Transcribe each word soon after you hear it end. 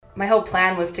my whole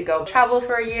plan was to go travel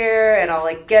for a year and I'll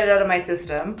like get it out of my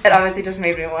system. It obviously just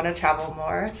made me want to travel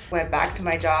more. Went back to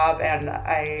my job and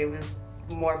I was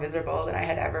more miserable than I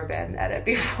had ever been at it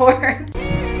before.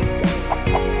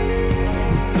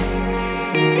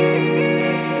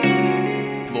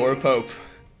 Laura Pope,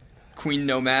 Queen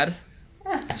Nomad,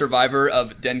 survivor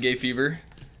of dengue fever.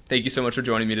 Thank you so much for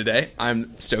joining me today.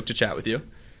 I'm stoked to chat with you.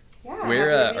 Yeah, happy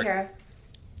to be here.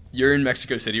 You're in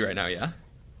Mexico City right now, yeah?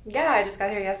 Yeah, I just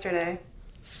got here yesterday.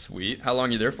 Sweet. How long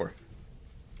are you there for?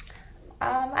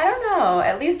 I don't know,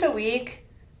 at least a week,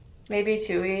 maybe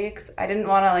 2 weeks. I didn't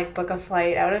want to like book a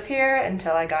flight out of here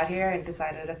until I got here and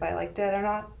decided if I liked it or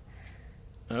not.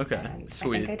 Okay, And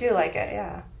sweet. I think I do like it,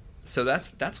 yeah. So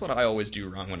that's what I always do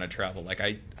wrong when I travel. Like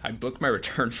I book my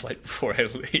return flight before I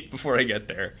leave, before I get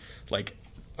there.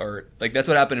 That's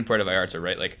what happened in Puerto Vallarta,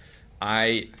 right? Like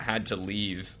I had to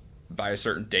leave by a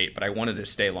certain date, but I wanted to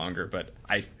stay longer, but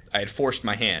I had forced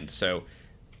my hand. So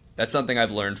that's something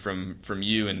I've learned from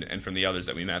you and from the others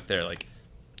that we met there, like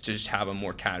to just have a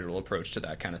more casual approach to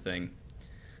that kind of thing.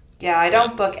 Yeah, I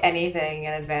don't book anything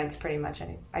in advance pretty much.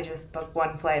 I just book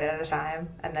one flight at a time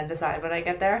and then decide when I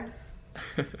get there.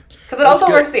 Because it also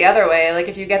works the other way. Like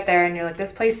if you get there and you're like,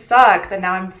 this place sucks and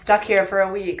now I'm stuck here for a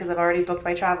week because I've already booked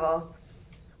my travel.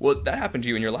 Well, that happened to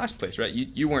you in your last place, right?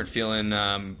 You weren't feeling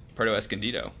Puerto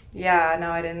Escondido. Yeah,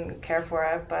 no, I didn't care for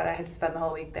it, but I had to spend the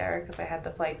whole week there because I had the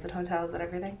flights and hotels and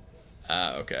everything.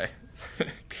 Okay.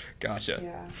 Gotcha.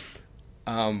 Yeah.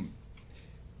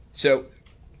 So,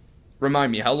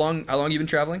 remind me, how long you been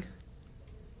traveling?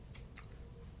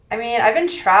 I mean, I've been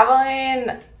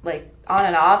traveling like on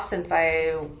and off since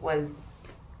I was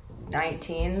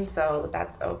 19, so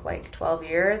that's like 12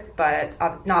 years, but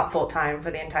not full time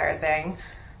for the entire thing.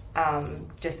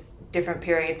 Just different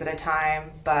periods at a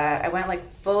time. But I went like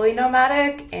fully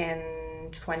nomadic in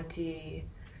 2020.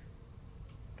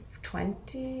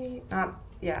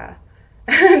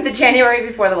 The January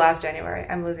before the last January.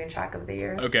 I'm losing track of the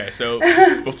years. Okay, so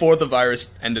before the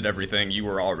virus ended everything, you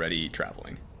were already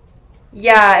traveling.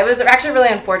 Yeah, it was actually really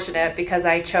unfortunate because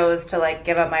I chose to like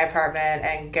give up my apartment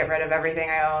and get rid of everything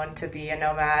I owned to be a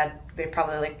nomad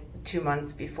probably like 2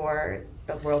 months before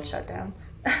the world shut down.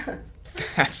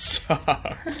 That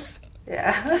sucks.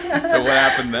 Yeah. So what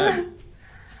happened then?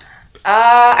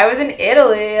 I was in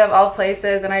Italy of all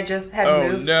places and I just had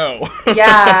moved. Oh no.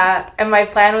 Yeah, and my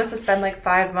plan was to spend like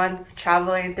 5 months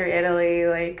traveling through Italy,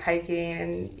 like hiking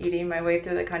and eating my way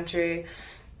through the country.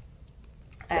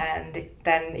 And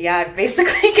then, yeah, I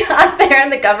basically got there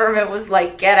and the government was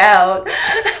like, get out.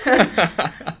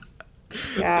 Yeah.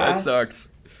 That sucks.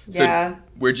 So Yeah.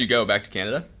 Where'd you go? Back to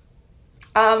Canada?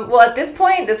 Well, at this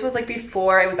point, this was like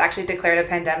before it was actually declared a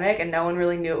pandemic and no one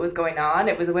really knew it was going on.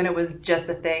 It was when it was just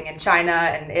a thing in China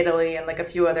and Italy and like a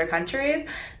few other countries.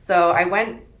 So I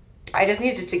just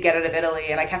needed to get out of Italy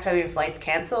and I kept having flights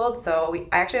canceled. So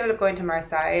I actually ended up going to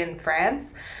Marseille in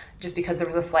France just because there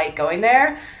was a flight going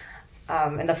there.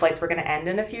 And the flights were going to end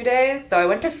in a few days. So I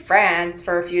went to France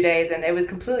for a few days and it was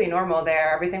completely normal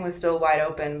there. Everything was still wide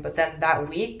open. But then that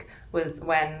week was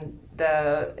when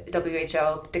the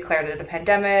WHO declared it a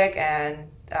pandemic and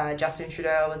Justin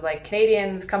Trudeau was like,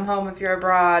 Canadians, come home if you're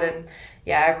abroad. And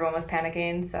yeah, everyone was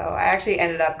panicking. So I actually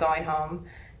ended up going home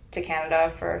to Canada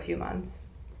for a few months.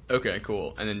 Okay,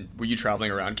 cool. And then were you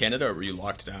traveling around Canada or were you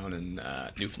locked down in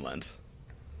Newfoundland?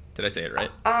 Did I say it right?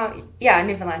 Yeah,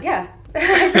 Newfoundland, yeah.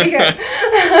 Pretty good.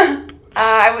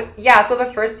 So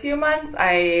the first few months,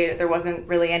 there wasn't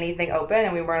really anything open,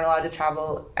 and we weren't allowed to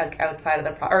travel outside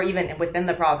of or even within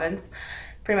the province.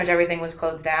 Pretty much everything was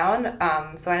closed down.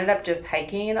 So I ended up just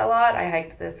hiking a lot. I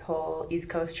hiked this whole East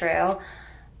Coast trail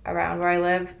around where I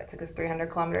live. It's like this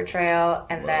 300-kilometer trail.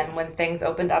 And then when things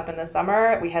opened up in the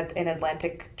summer, we had an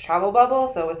Atlantic travel bubble,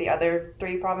 so with the other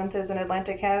 3 provinces in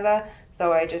Atlantic Canada.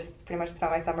 So I just pretty much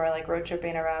spent my summer like road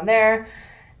tripping around there.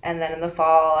 And then in the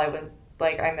fall, I was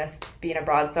like, I missed being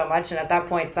abroad so much. And at that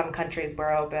point, some countries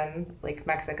were open, like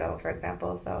Mexico, for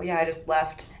example. So yeah, I just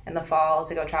left in the fall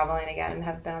to go traveling again and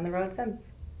have been on the road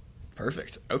since.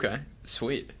 Perfect. Okay,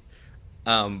 sweet.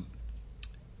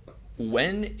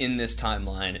 When in this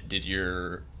timeline did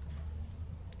your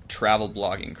travel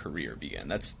blogging career begin?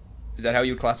 Is that how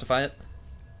you would classify it?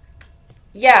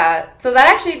 Yeah, so that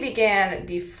actually began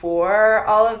before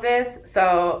all of this.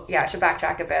 So yeah, I should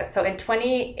backtrack a bit. So in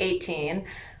 2018,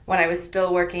 when I was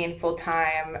still working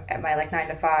full-time at my 9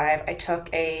 to 5, I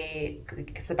took a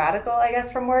sabbatical, I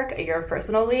guess, from work, a year of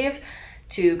personal leave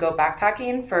to go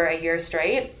backpacking for a year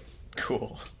straight.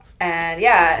 Cool. And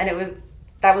yeah, and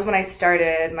that was when I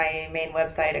started my main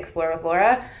website, Explore with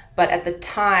Laura. But at the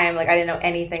time, like I didn't know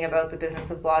anything about the business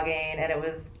of blogging, and it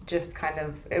was just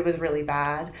it was really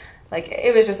bad. Like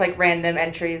it was just like random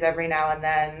entries every now and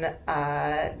then,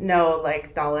 no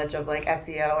like knowledge of like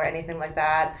SEO or anything like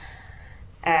that.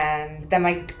 And then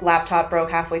my laptop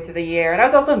broke halfway through the year, and I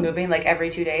was also moving like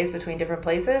every 2 days between different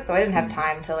places, so I didn't have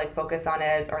time to like focus on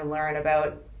it or learn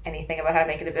about anything about how to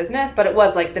make it a business. But it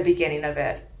was like the beginning of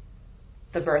it,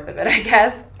 the birth of it, I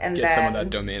guess. And get then some of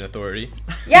that domain authority.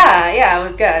 yeah, it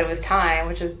was good. It was time,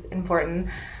 which is important.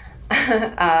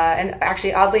 And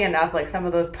actually, oddly enough, like some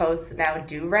of those posts now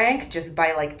do rank just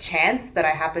by like chance that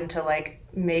I happen to like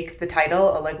make the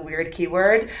title a like weird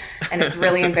keyword, and it's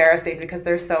really embarrassing because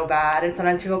they're so bad, and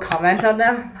sometimes people comment on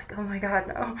them. I'm like, oh my god,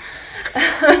 no.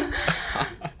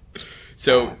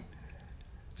 So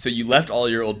you left all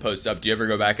your old posts up. Do you ever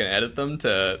go back and edit them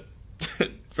to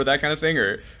for that kind of thing,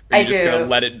 or are you just gonna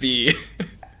let it be?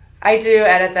 I do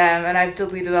edit them, and I've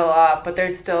deleted a lot, but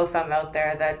there's still some out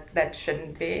there that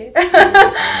shouldn't be.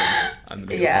 I'm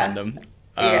gonna go find them.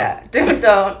 Yeah,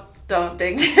 don't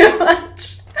dig too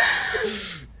much.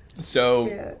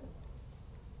 So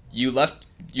you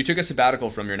took a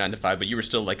sabbatical from your 9 to 5, but you were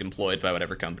still like employed by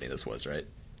whatever company this was, right?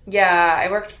 Yeah,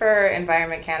 I worked for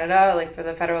Environment Canada, like for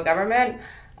the federal government.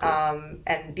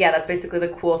 And yeah, that's basically the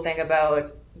cool thing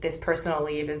about this personal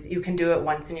leave is you can do it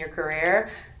once in your career.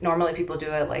 Normally people do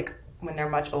it like when they're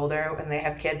much older, when they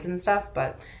have kids and stuff,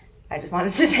 but I just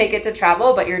wanted to take it to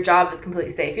travel. But your job is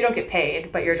completely safe. You don't get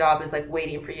paid, but your job is like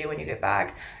waiting for you when you get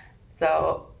back.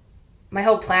 So my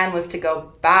whole plan was to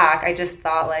go back. I just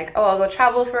thought like, oh, I'll go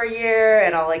travel for a year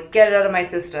and I'll like get it out of my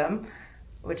system,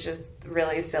 which is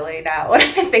really silly now when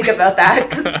I think about that,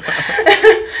 because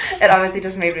it obviously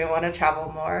just made me want to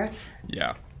travel more.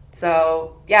 Yeah.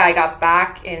 So yeah, I got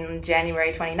back in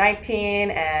January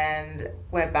 2019 and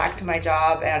went back to my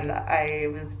job, and I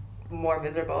was more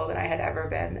miserable than I had ever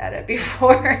been at it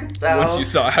before. So once you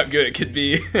saw how good it could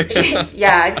be.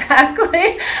 Yeah,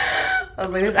 exactly. I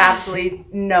was like, there's absolutely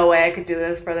no way I could do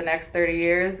this for the next 30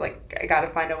 years. Like, I got to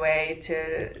find a way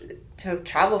to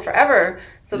travel forever.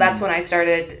 So that's when I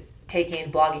started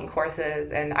taking blogging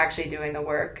courses and actually doing the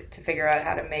work to figure out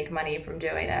how to make money from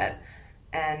doing it.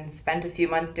 And spent a few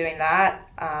months doing that,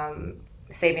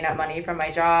 saving up money from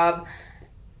my job.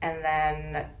 And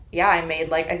then, yeah, I made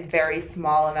like a very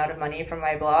small amount of money from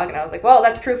my blog. And I was like, well,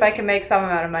 that's proof I can make some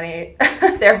amount of money.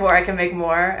 Therefore, I can make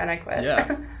more. And I quit.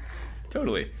 Yeah,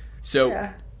 totally. So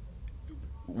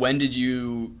when did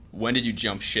you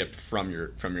jump ship from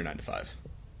your 9 to 5?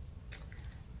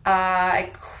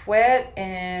 I quit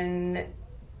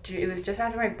it was just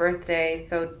after my birthday.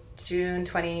 So June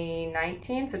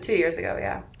 2019, so 2 years ago,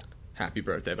 yeah. Happy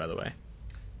birthday, by the way.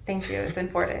 Thank you. It's in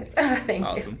 4 days. Thank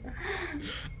you.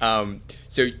 Awesome.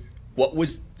 So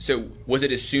was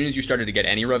it as soon as you started to get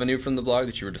any revenue from the blog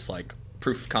that you were just like,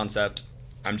 proof of concept,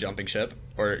 I'm jumping ship?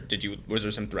 Or was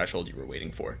there some threshold you were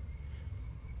waiting for?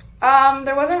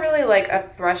 There wasn't really like a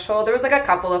threshold. There was like a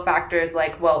couple of factors,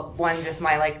 like, well, one, just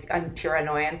my like pure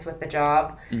annoyance with the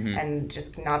job and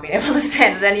just not being able to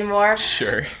stand it anymore.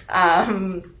 Sure.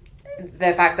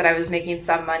 The fact that I was making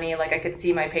some money, like I could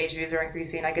see my page views were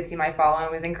increasing, I could see my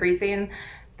following was increasing.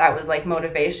 That was like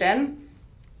motivation.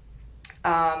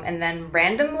 And then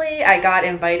randomly I got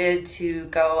invited to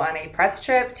go on a press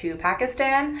trip to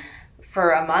Pakistan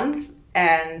for a month.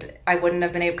 And I wouldn't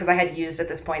have been able, because I had used at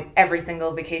this point every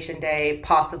single vacation day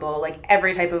possible, like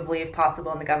every type of leave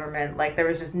possible in the government. Like there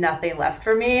was just nothing left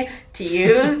for me to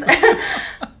use.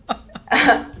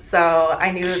 So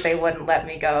I knew that they wouldn't let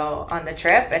me go on the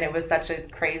trip, and it was such a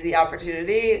crazy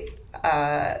opportunity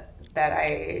that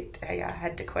I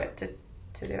had to quit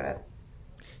to do it.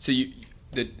 So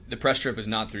the press trip was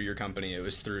not through your company. It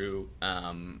was through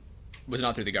was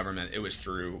not through the government. It was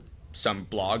through some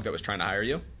blog that was trying to hire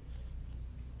you.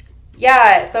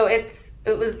 Yeah, so it's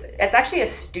actually a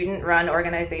student-run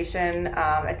organization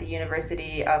at the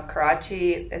University of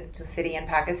Karachi. It's a city in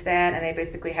Pakistan, and they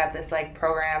basically have this like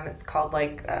program. It's called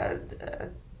like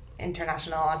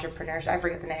International Entrepreneurship. I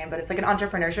forget the name, but it's like an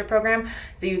entrepreneurship program.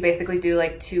 So you basically do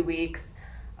like 2 weeks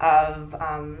of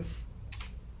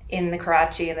in the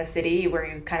Karachi, in the city, where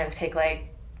you kind of take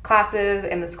like classes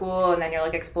in the school, and then you're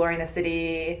like exploring the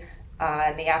city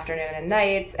in the afternoon and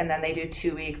nights, and then they do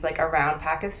 2 weeks like around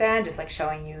Pakistan, just like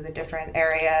showing you the different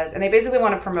areas. And they basically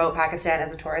want to promote Pakistan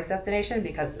as a tourist destination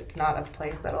because it's not a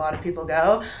place that a lot of people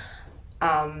go.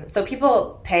 So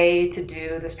people pay to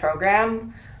do this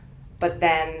program, but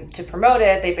then to promote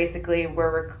it, they basically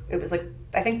it was like,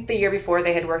 I think the year before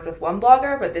they had worked with one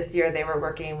blogger, but this year they were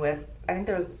working with, I think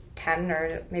there was 10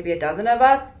 or maybe a dozen of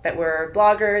us that were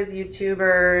bloggers,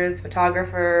 YouTubers,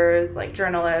 photographers, like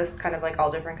journalists, kind of like all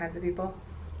different kinds of people.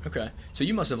 Okay. So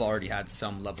you must have already had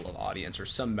some level of audience or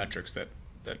some metrics that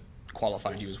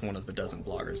qualified you as one of the dozen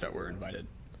bloggers that were invited.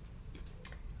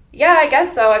 Yeah, I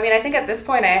guess so. I mean, I think at this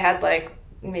point I had like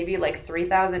maybe like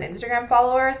 3,000 Instagram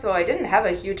followers, so I didn't have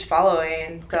a huge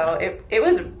following. So it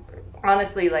was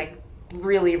honestly like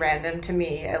really random to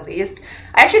me, at least.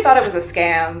 I actually thought it was a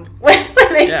scam when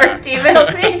they first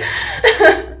emailed me.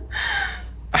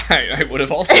 I would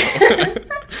have also.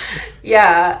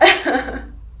 Yeah.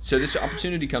 So this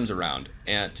opportunity comes around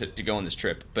and to go on this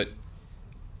trip, but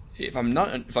if I'm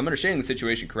understanding the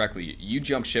situation correctly, you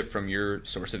jumped ship from your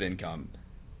source of income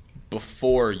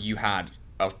before you had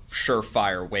a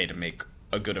surefire way to make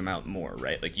a good amount more,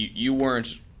 right? Like you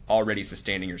weren't already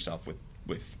sustaining yourself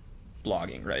with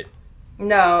blogging, right?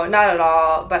 No, not at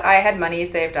all. But I had money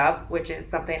saved up, which is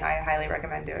something I highly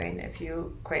recommend doing. If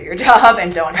you quit your job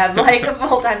and don't have like a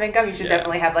full-time income, you should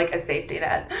definitely have like a safety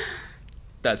net.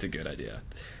 That's a good idea.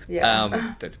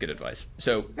 Yeah. That's good advice.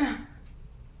 So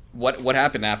what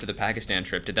happened after the Pakistan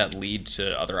trip? Did that lead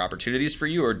to other opportunities for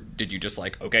you, or did you just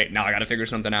like, okay, now I got to figure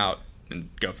something out and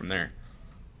go from there?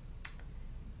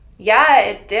 Yeah,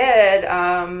 it did.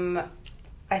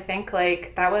 I think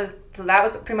like that was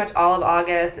pretty much all of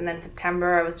August, and then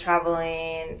September I was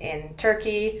traveling in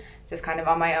Turkey, just kind of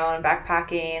on my own,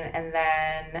 backpacking, and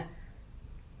then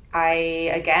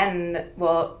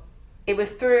it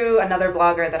was through another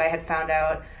blogger that I had found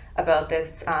out about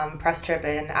this press trip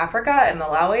in Africa, in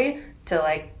Malawi, to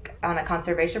like on a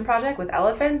conservation project with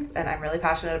elephants, and I'm really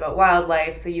passionate about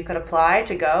wildlife, so you could apply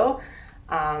to go.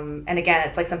 And again,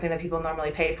 it's like something that people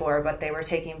normally pay for, but they were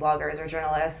taking bloggers or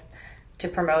journalists to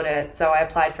promote it. So I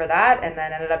applied for that and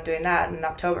then ended up doing that in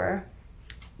October.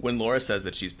 When Laura says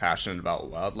that she's passionate about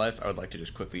wildlife, I would like to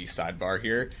just quickly sidebar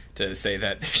here to say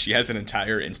that she has an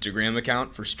entire Instagram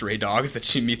account for stray dogs that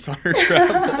she meets on her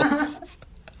travels.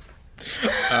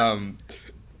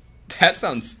 That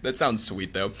sounds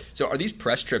sweet though. So are these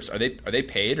press trips, are they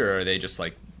paid, or are they just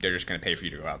like they're just going to pay for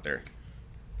you to go out there?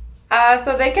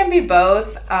 So they can be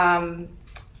both.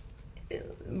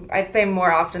 I'd say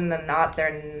more often than not,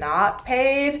 they're not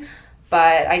paid,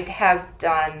 but I have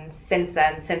done since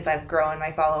then, since I've grown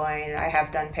my following, I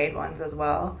have done paid ones as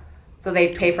well. So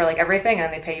they pay for like everything,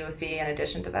 and they pay you a fee in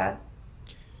addition to that.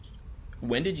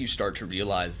 When did you start to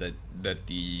realize that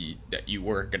you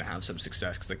were going to have some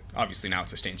success? Because like obviously now it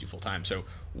sustains you full time. So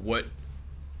what,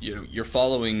 your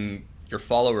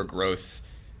follower growth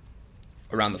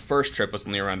around the first trip was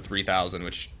only around 3,000,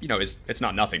 which it's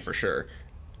not nothing for sure.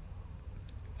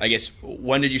 I guess,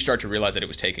 when did you start to realize that it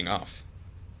was taking off?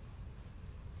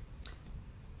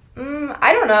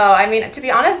 I don't know. I mean, to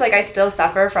be honest, like I still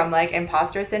suffer from like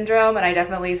imposter syndrome, and I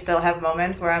definitely still have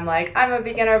moments where I'm like, I'm a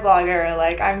beginner blogger,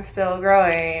 like I'm still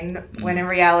growing, when in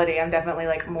reality I'm definitely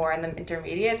like more in the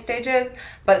intermediate stages.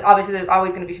 But obviously there's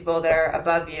always going to be people that are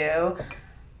above you.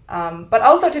 But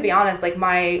also, to be honest, like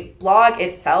my blog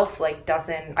itself, like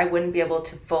I wouldn't be able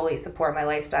to fully support my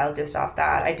lifestyle just off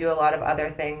that. I do a lot of other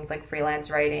things like freelance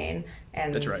writing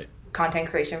and That's right. content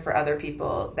creation for other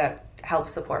people that help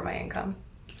support my income.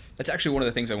 That's actually one of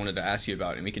the things I wanted to ask you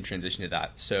about, and we can transition to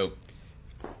that. So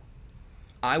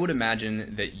I would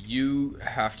imagine that you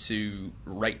have to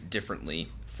write differently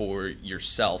for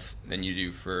yourself than you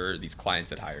do for these clients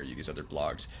that hire you, these other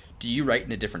blogs. Do you write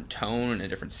in a different tone, in a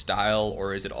different style,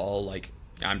 or is it all like,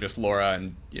 I'm just Laura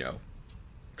and,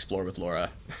 explore with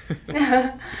Laura?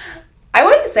 I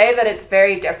wouldn't say that it's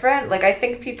very different. Like, I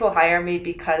think people hire me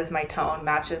because my tone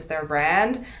matches their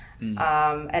brand.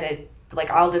 And it, like,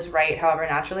 I'll just write however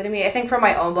naturally to me. I think for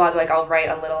my own blog, like, I'll write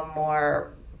a little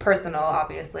more personal,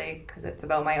 obviously, because it's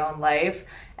about my own life.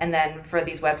 And then for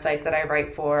these websites that I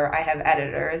write for, I have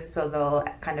editors, so they'll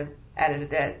kind of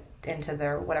edit it into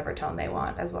their whatever tone they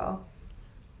want as well.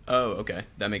 Oh, okay.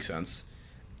 That makes sense.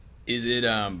 Is it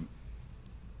a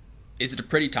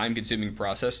pretty time-consuming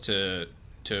process to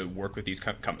work with these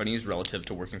companies relative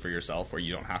to working for yourself, where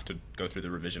you don't have to go through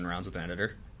the revision rounds with an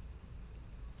editor?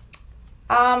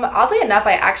 Oddly enough,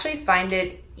 I actually find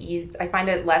it easy. I find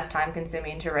it less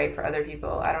time-consuming to write for other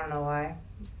people. I don't know why.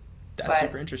 That's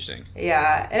super interesting.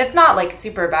 Yeah, and it's not like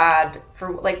super bad.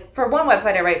 For one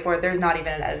website I write for, there's not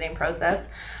even an editing process.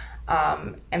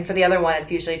 And for the other one,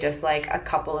 it's usually just like a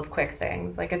couple of quick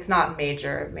things. Like, it's not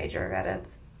major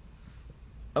edits.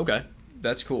 Okay,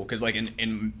 that's cool. Because like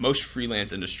in most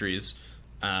freelance industries,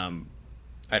 I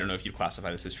don't know if you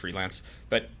classify this as freelance,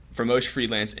 but for most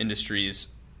freelance industries,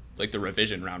 like the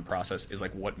revision round process is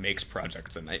like what makes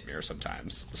projects a nightmare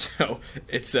sometimes. So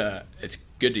it's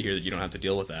good to hear that you don't have to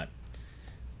deal with that.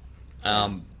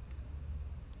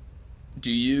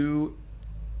 Do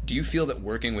you feel that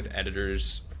working with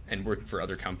editors and working for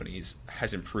other companies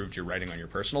has improved your writing on your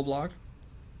personal blog?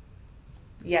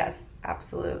 Yes,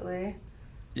 absolutely.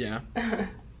 Yeah.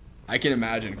 I can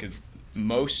imagine, because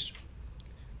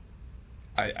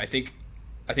I think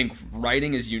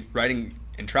writing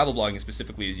and travel blogging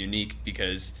specifically is unique,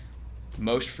 because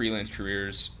most freelance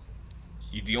careers,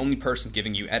 the only person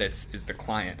giving you edits is the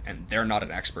client, and they're not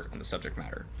an expert on the subject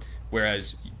matter.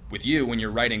 Whereas with you, when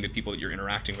you're writing, the people that you're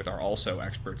interacting with are also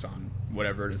experts on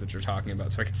whatever it is that you're talking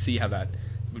about. So I could see how that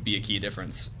would be a key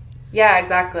difference. Yeah,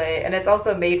 exactly. And it's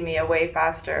also made me a way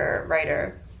faster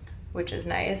writer, which is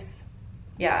nice.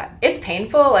 Yeah, it's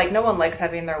painful. Like, no one likes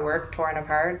having their work torn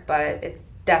apart, but it's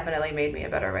definitely made me a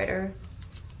better writer.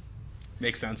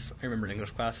 Makes sense. I remember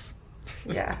English class.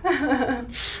 Yeah.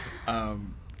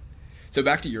 So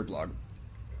back to your blog.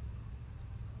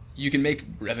 You can make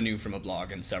revenue from a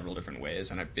blog in several different ways,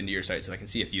 and I've been to your site, so I can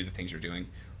see a few of the things you're doing.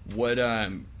 What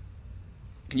can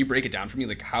you break it down for me?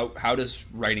 Like, how does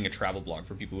writing a travel blog,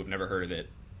 for people who've never heard of it,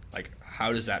 like,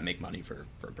 how does that make money for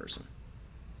a person?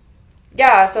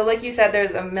 Yeah, so like you said,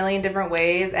 there's a million different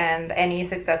ways, and any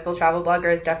successful travel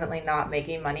blogger is definitely not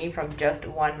making money from just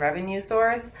one revenue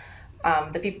source.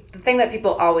 The thing that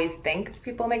people always think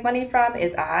people make money from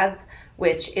is ads,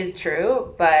 which is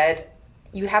true, but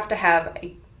you have to have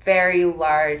a very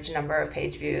large number of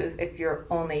page views if your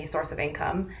only source of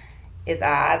income is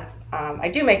ads. I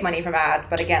do make money from ads,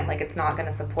 but again, like, it's not going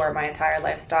to support my entire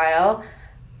lifestyle.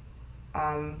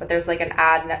 But there's like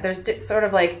there's sort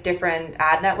of like different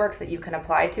ad networks that you can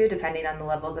apply to depending on the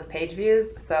levels of page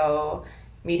views. So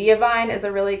Mediavine is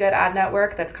a really good ad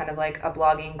network that's kind of like a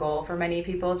blogging goal for many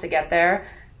people to get there,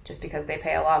 just because they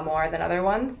pay a lot more than other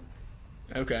ones.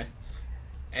 Okay.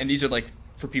 And these are, like,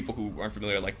 for people who aren't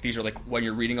familiar, like, these are like when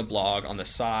you're reading a blog on the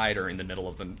side or in the middle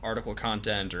of the article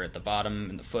content or at the bottom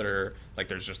in the footer, like,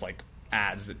 there's just like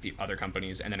ads that other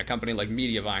companies, and then a company like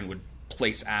Mediavine would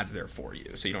place ads there for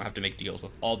you, so you don't have to make deals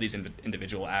with all these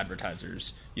individual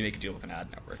advertisers. You make a deal with an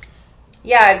ad network.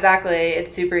 Yeah, exactly.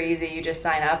 It's super easy. You just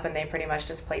sign up and they pretty much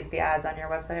just place the ads on your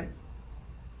website.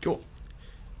 Cool.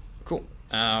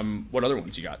 What other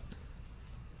ones you got?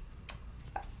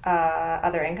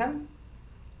 Other income?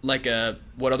 Like,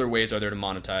 what other ways are there to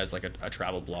monetize, like, a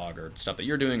travel blog, or stuff that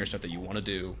you're doing or stuff that you want to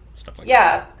do, stuff like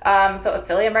that? Yeah. So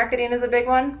affiliate marketing is a big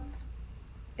one,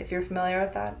 if you're familiar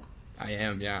with that. I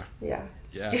am, yeah. Yeah.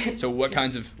 Yeah. So what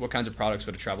kinds of products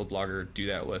would a travel blogger do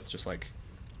that with? Just like,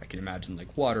 I can imagine,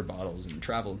 like, water bottles and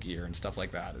travel gear and stuff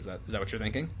like that. Is that what you're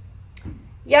thinking?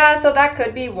 Yeah, so that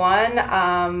could be one.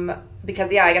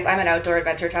 Because, yeah, I guess I'm an outdoor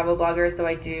adventure travel blogger, so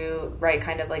I do write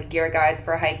kind of like gear guides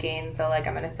for hiking. So, like,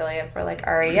 I'm an affiliate for like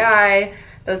REI,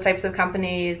 those types of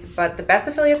companies. But the best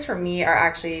affiliates for me are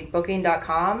actually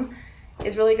Booking.com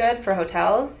is really good for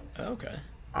hotels. Okay.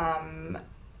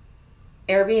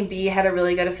 Airbnb had a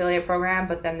really good affiliate program,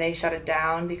 but then they shut it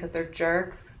down because they're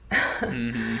jerks.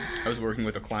 Mm-hmm. I was working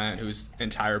with a client whose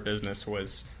entire business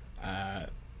was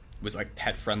like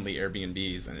pet-friendly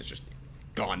Airbnbs, and it's just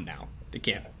gone now. They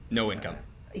can't. No income.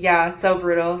 Yeah, it's so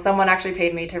brutal. Someone actually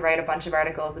paid me to write a bunch of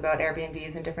articles about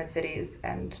Airbnbs in different cities,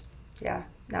 and yeah,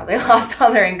 now they lost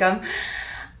all their income.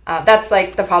 That's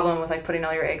like the problem with like putting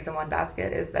all your eggs in one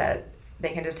basket, is that they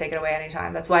can just take it away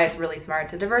anytime. That's why it's really smart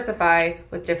to diversify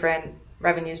with different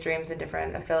revenue streams and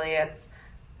different affiliates.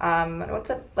 There's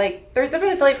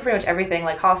different affiliates for pretty much everything,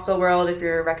 like Hostel World if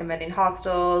you're recommending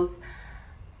hostels,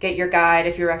 Get Your Guide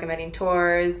if you're recommending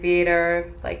tours,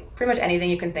 Viator, like pretty much anything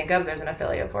you can think of, there's an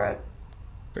affiliate for it.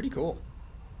 Pretty cool.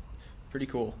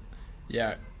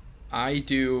 Yeah, I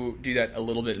do that a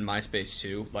little bit in my space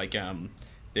too. Like,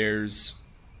 there's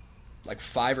like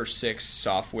 5 or 6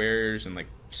 softwares and like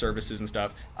services and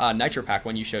stuff. NitroPack,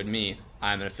 one you showed me,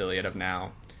 I'm an affiliate of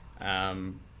now.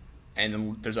 And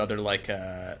then there's other like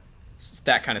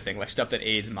that kind of thing, like stuff that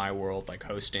aids my world, like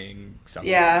hosting stuff.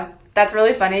 Yeah, that's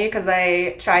really funny because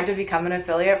I tried to become an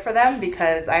affiliate for them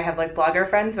because I have like blogger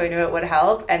friends who I knew it would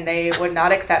help, and they would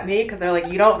not accept me because they're like,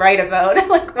 you don't write about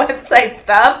like website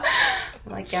stuff.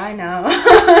 I'm like, yeah, I know.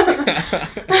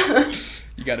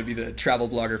 You got to be the travel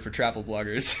blogger for travel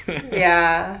bloggers.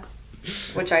 Yeah,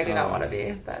 which I do not want to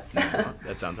be, but no,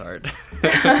 that sounds hard.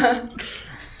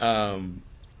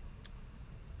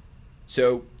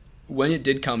 So when it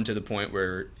did come to the point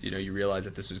where, you realized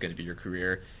that this was going to be your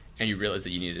career, and you realized that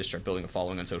you needed to start building a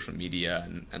following on social media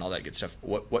and all that good stuff,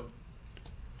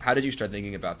 how did you start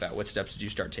thinking about that? What steps did you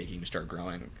start taking to start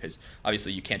growing? Because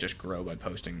obviously you can't just grow by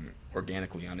posting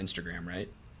organically on Instagram, right?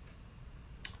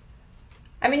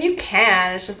 I mean, you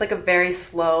can. It's just like a very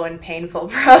slow and painful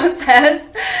process.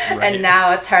 Right. And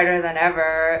now it's harder than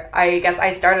ever. I guess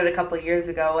I started a couple years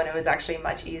ago and it was actually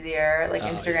much easier. Like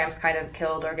Instagram's kind of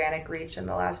killed organic reach in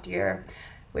the last year,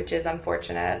 which is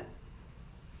unfortunate.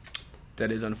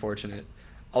 That is unfortunate.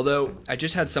 Although I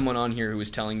just had someone on here who was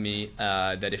telling me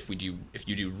that if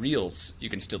you do reels,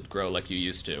 you can still grow like you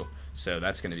used to. So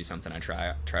that's going to be something I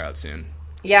try out soon.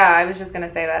 Yeah, I was just going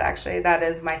to say that actually. That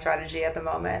is my strategy at the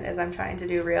moment is I'm trying to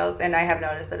do reels and I have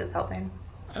noticed that it's helping.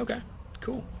 Okay,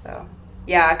 cool. So,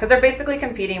 yeah, because they're basically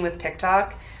competing with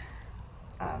TikTok.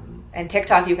 And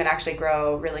TikTok you can actually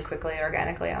grow really quickly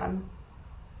organically on.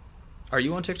 Are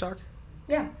you on TikTok?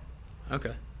 Yeah.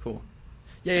 Okay, cool.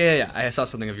 Yeah. I saw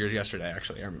something of yours yesterday,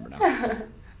 actually. I remember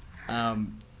now.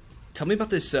 Tell me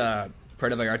about this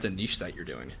Pride of Arts and niche site you're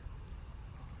doing.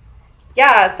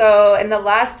 Yeah, so in the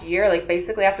last year, like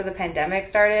basically after the pandemic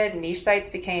started, niche sites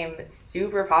became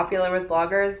super popular with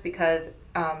bloggers because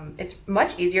it's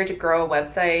much easier to grow a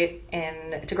website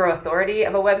and to grow authority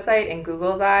of a website in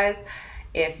Google's eyes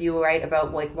if you write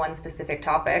about like one specific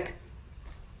topic.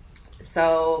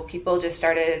 So people just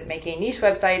started making niche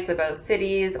websites about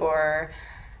cities or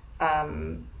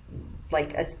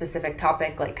like a specific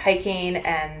topic like hiking,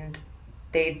 and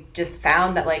they just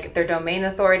found that like their domain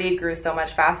authority grew so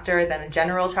much faster than a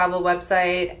general travel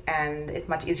website, and it's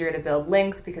much easier to build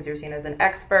links because you're seen as an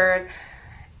expert.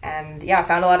 And yeah, I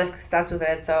found a lot of success with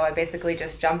it. So I basically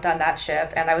just jumped on that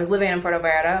ship, and I was living in Puerto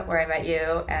Vallarta where I met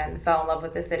you and fell in love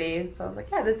with the city. So I was like,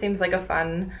 yeah, this seems like a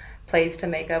fun place to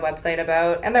make a website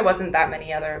about. And there wasn't that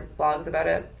many other blogs about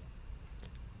it.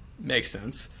 Makes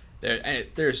sense.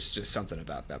 There's just something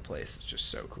about that place. It's just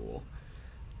so cool.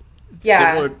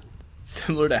 Yeah.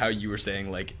 Similar to how you were saying,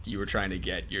 like you were trying to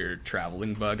get your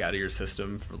traveling bug out of your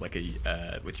system for like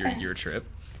with your trip.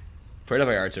 Puerto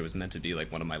Vallarta was meant to be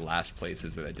like one of my last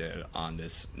places that I did on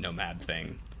this nomad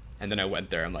thing, and then I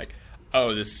went there. I'm like,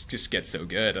 oh, this just gets so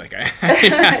good. Like I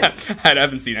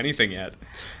haven't seen anything yet.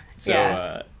 So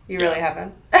yeah, you really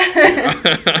haven't.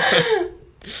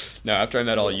 No, after I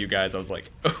met all you guys, I was like,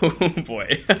 oh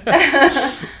boy,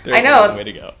 I there's know. a long way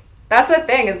to go. That's the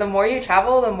thing, is the more you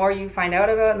travel, the more you find out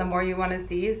about and the more you want to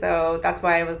see. So that's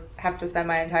why I have to spend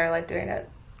my entire life doing it.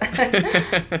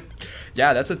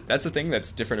 Yeah, that's a thing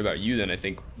that's different about you than I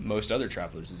think most other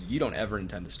travelers is you don't ever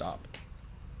intend to stop.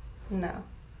 No,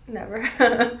 never.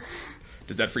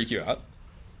 Does that freak you out?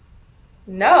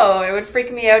 No, it would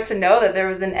freak me out to know that there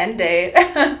was an end date.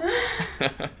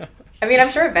 I mean, I'm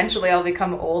sure eventually I'll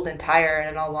become old and tired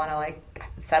and I'll want to like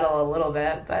settle a little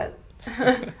bit, but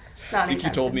not I think you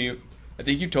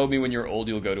told me when you're old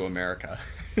you'll go to America.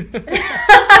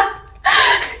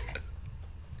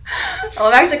 Well,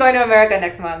 I'm actually going to America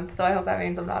next month, so I hope that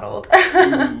means I'm not old.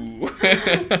 Oh,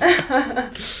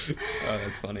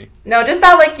 that's funny. No, just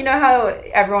that, like, you know how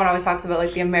everyone always talks about,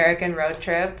 like, the American road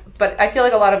trip? But I feel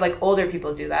like a lot of, like, older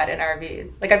people do that in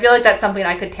RVs. Like, I feel like that's something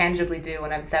I could tangibly do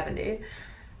when I'm 70.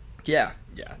 Yeah.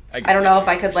 I don't know if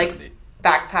I could, like,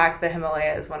 backpack the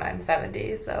Himalayas when I'm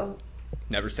 70, so...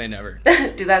 Never say never.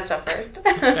 Do that stuff first.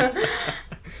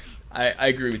 I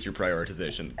agree with your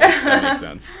prioritization. That makes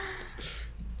sense.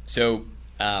 So,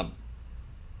 the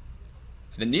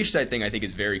niche site thing I think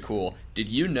is very cool. Did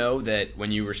you know that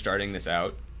when you were starting this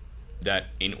out, that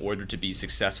in order to be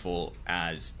successful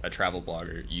as a travel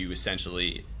blogger, you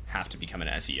essentially have to become an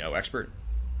SEO expert?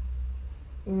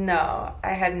 No,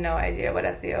 I had no idea what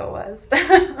SEO was.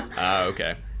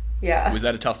 Okay. Yeah. Was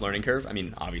that a tough learning curve? I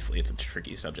mean, obviously it's a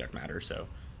tricky subject matter, so.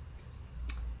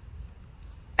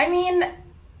 I mean...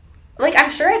 Like, I'm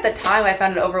sure at the time I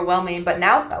found it overwhelming, but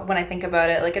now when I think about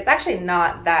it, like, it's actually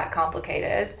not that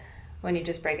complicated when you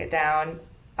just break it down.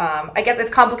 I guess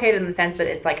it's complicated in the sense that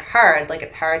it's, like, hard. Like,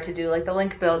 it's hard to do, like, the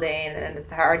link building, and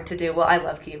it's hard to do, well, I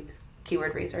love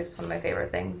keyword research. It's one of my favorite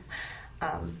things.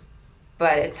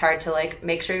 But it's hard to, like,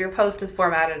 make sure your post is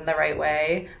formatted in the right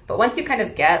way. But once you kind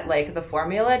of get, like, the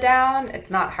formula down, it's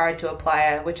not hard to apply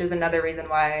it, which is another reason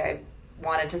why I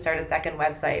wanted to start a second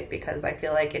website, because I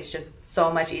feel like it's just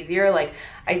so much easier. Like,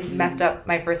 I messed up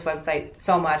my first website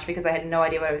so much because I had no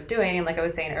idea what I was doing, and like I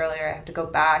was saying earlier, I have to go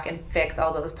back and fix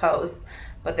all those posts.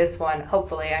 But this one,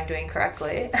 hopefully, I'm doing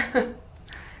correctly.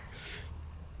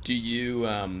 Do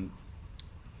you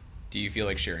feel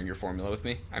like sharing your formula with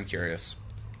me? I'm curious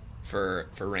for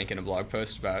ranking a blog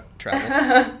post about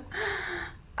travel.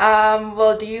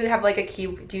 Well, do you have like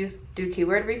do you do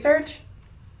keyword research?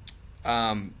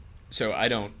 So I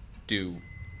don't do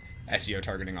SEO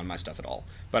targeting on my stuff at all,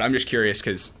 but I'm just curious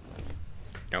because,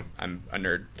 I'm a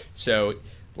nerd. So,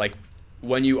 like,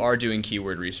 when you are doing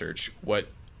keyword research, what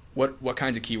what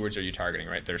kinds of keywords are you targeting,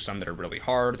 right? There's some that are really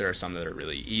hard. There are some that are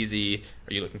really easy.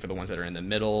 Are you looking for the ones that are in the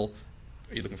middle?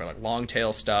 Are you looking for like long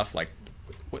tail stuff? Like,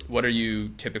 what are you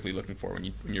typically looking for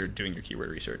when you're doing your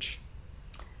keyword research?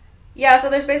 Yeah, so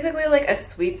there's basically like a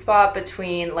sweet spot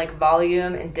between like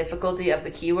volume and difficulty of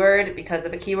the keyword, because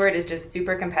if a keyword is just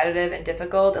super competitive and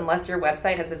difficult, unless your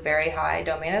website has a very high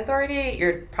domain authority,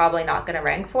 you're probably not going to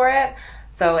rank for it.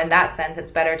 So in that sense,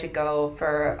 it's better to go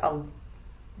for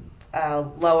a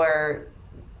lower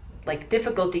like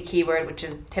difficulty keyword, which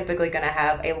is typically going to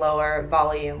have a lower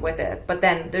volume with it. But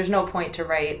then there's no point to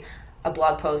write a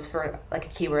blog post for like a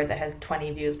keyword that has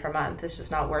 20 views per month. It's just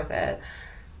not worth it.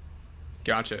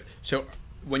 Gotcha. So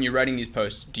when you're writing these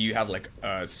posts, do you have like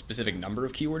a specific number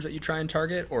of keywords that you try and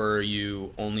target, or are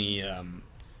you only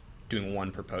doing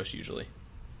one per post usually?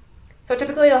 So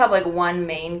typically you'll have like one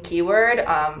main keyword,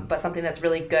 but something that's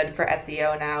really good for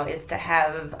SEO now is to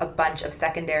have a bunch of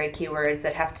secondary keywords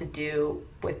that have to do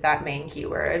with that main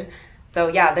keyword. So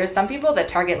yeah, there's some people that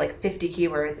target like 50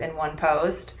 keywords in one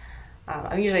post.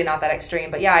 I'm usually not that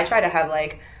extreme, but yeah, I try to have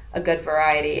like a good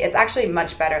variety. It's actually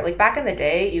much better. Like back in the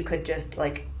day, you could just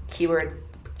like keyword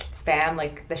spam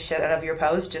like the shit out of your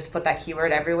post, just put that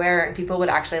keyword everywhere, and people would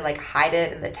actually like hide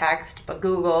it in the text. But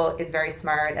Google is very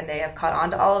smart and they have caught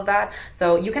on to all of that.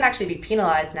 So you can actually be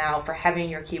penalized now for having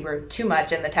your keyword too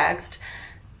much in the text.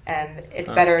 And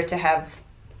it's better to have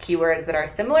keywords that are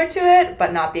similar to it,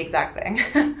 but not the exact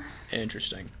thing.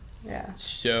 Interesting. Yeah.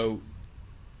 So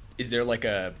is there like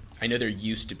I know there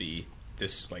used to be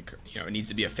this like, it needs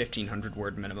to be a 1,500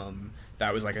 word minimum.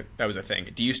 That was a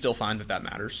thing. Do you still find that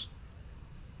matters?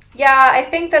 Yeah, I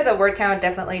think that the word count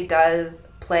definitely does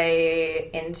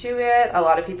play into it. A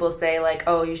lot of people say like,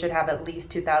 oh, you should have at least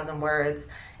 2,000 words.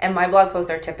 And my blog posts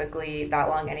are typically that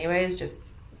long anyways, just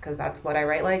because that's what I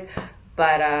write like.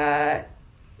 But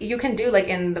you can do like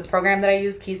in the program that I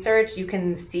use, Keysearch, you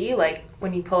can see like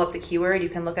when you pull up the keyword, you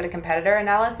can look at a competitor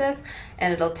analysis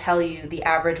and it'll tell you the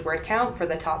average word count for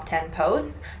the top 10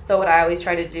 posts. So what I always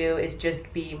try to do is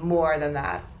just be more than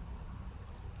that.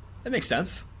 That makes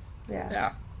sense.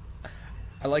 Yeah.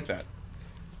 I like that.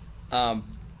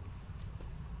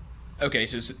 Okay,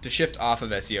 so to shift off of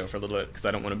SEO for a little bit, because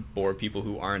I don't want to bore people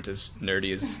who aren't as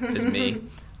nerdy as me,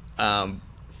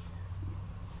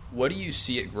 what do you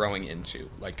see it growing into?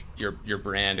 Like your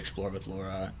brand, Explore with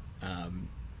Laura,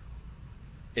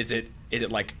 is it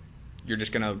like you're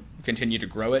just going to continue to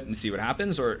grow it and see what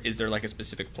happens, or is there like a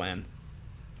specific plan?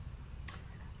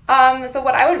 So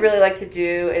what I would really like to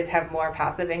do is have more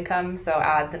passive income, so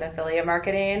ads and affiliate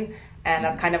marketing. And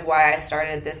that's kind of why I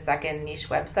started this second niche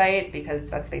website, because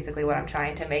that's basically what I'm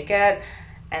trying to make it.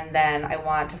 And then I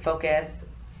want to focus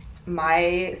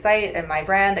my site and my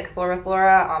brand, Explore with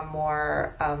Laura, on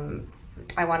more,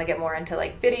 I want to get more into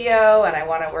like video, and I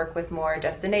want to work with more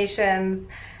destinations.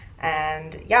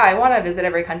 And yeah, I want to visit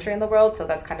every country in the world. So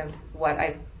that's kind of what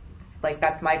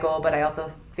that's my goal, but I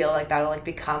also feel like that'll like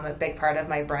become a big part of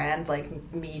my brand,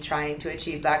 like me trying to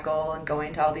achieve that goal and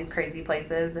going to all these crazy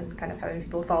places and kind of having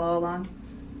people follow along.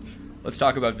 Let's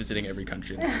talk about visiting every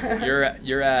country.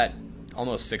 You're at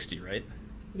almost 60, right?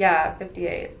 Yeah,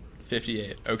 58.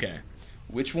 58. Okay.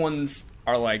 Which ones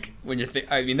are like when you're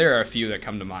I mean, there are a few that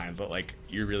come to mind, but like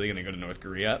you're really going to go to North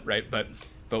Korea, right? But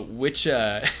which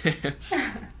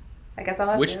I guess I'll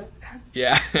have to.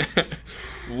 Yeah.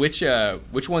 Which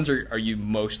ones are you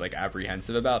most like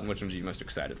apprehensive about, and which ones are you most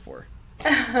excited for?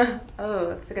 Oh,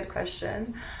 that's a good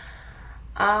question.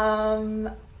 I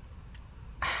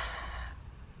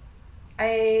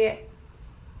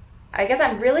guess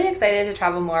I'm really excited to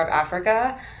travel more of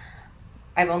Africa.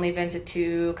 I've only been to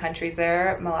 2 countries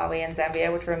there, Malawi and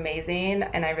Zambia, which were amazing.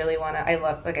 And I really want to,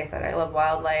 like I said, I love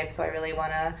wildlife. So I really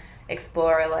want to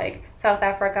explore like South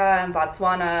Africa and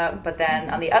Botswana. But then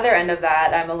on the other end of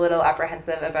that, I'm a little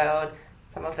apprehensive about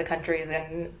some of the countries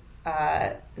in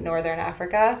Northern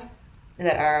Africa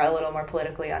that are a little more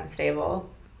politically unstable.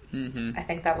 Mm-hmm. I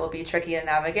think that will be tricky to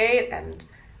navigate, and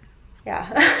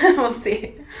yeah, we'll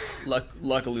see.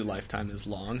 Luckily, lifetime is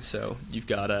long, so you've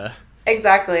got a...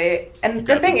 Exactly. And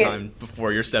the thing is,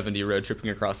 before you're 70 road tripping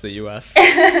across the US.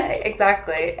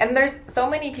 Exactly. And there's so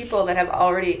many people that have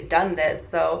already done this.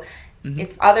 So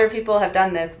if other people have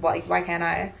done this, why can't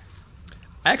I?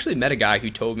 I actually met a guy who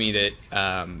told me that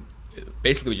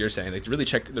basically what you're saying, like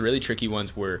the really tricky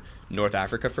ones were North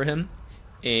Africa for him,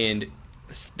 and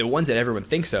the ones that everyone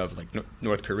thinks of, like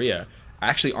North Korea,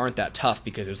 actually aren't that tough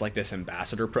because there's like this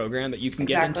ambassador program that you can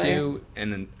get into,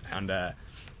 and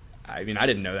I mean, I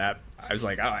didn't know that. I was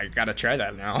like, oh, I gotta try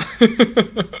that now.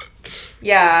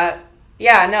 Yeah,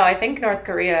 no, I think North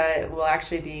Korea will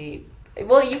actually be...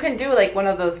 Well, you can do like one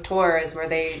of those tours where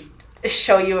they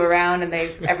show you around and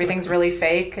everything's really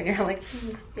fake and you're like,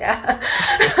 yeah.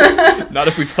 Not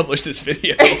if we publish this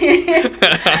video.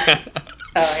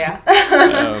 Oh yeah.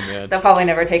 Oh man. They'll probably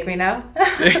never take me now.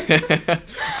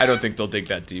 I don't think they'll dig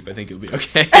that deep. I think you'll be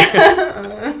okay.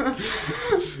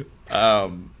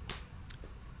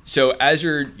 So as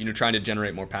you're trying to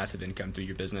generate more passive income through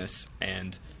your business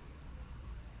and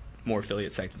more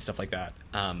affiliate sites and stuff like that,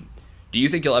 do you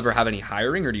think you'll ever have any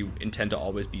hiring, or do you intend to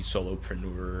always be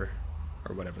solopreneur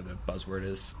or whatever the buzzword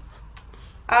is?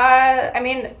 I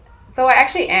mean, so I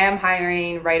actually am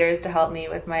hiring writers to help me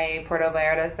with my Puerto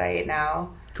Vallarta site now.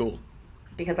 Cool.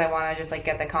 Because I want to just like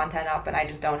get the content up, and I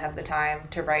just don't have the time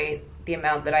to write the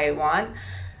amount that I want.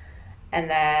 And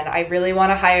then I really want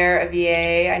to hire a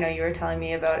VA. I know you were telling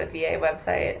me about a VA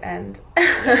website, and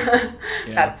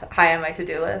that's high on my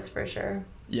to-do list for sure.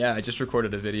 Yeah, I just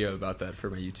recorded a video about that for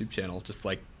my YouTube channel, just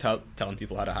like telling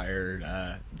people how to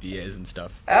hire VAs and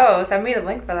stuff. Oh, send me the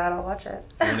link for that. I'll watch it.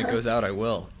 When it goes out, I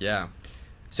will. Yeah.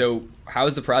 So how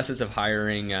is the process of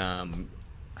hiring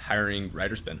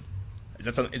writers been?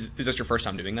 Is this your first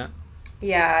time doing that?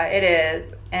 Yeah, it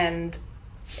is. And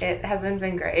it hasn't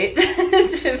been great,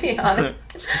 to be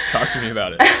honest. Talk to me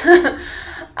about it.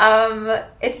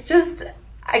 It's just,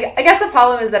 I guess the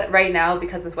problem is that right now,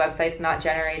 because this website's not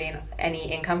generating any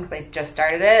income because I just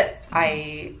started it,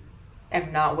 I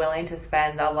am not willing to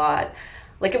spend a lot.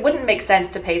 Like, it wouldn't make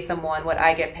sense to pay someone what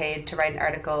I get paid to write an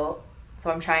article. So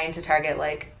I'm trying to target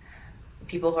like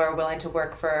people who are willing to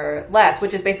work for less,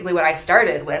 which is basically what I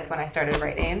started with when I started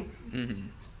writing. Mm-hmm.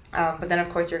 But then, of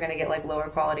course, you're going to get like lower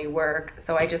quality work.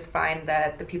 So I just find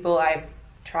that the people I've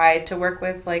tried to work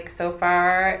with, like so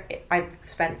far, I've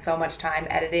spent so much time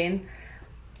editing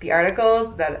the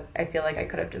articles that I feel like I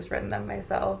could have just written them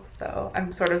myself. So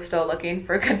I'm sort of still looking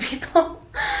for good people.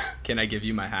 Can I give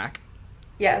you my hack?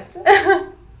 Yes.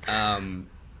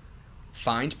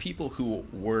 Find people who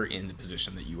were in the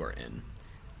position that you are in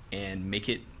and make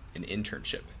it an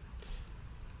internship.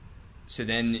 So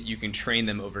then you can train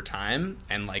them over time,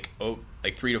 and like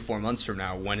 3 to 4 months from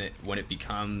now, when it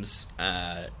becomes,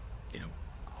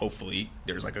 hopefully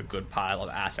there's like a good pile of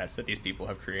assets that these people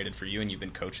have created for you, and you've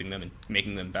been coaching them and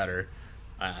making them better.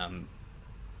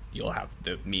 You'll have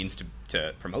the means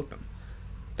to promote them.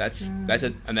 That's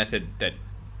a method that,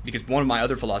 because one of my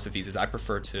other philosophies is I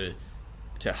prefer to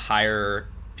hire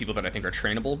people that I think are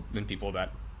trainable than people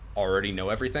that already know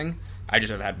everything. I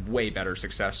just have had way better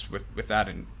success with that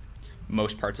in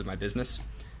most parts of my business.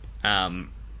 That's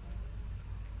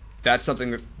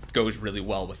something that goes really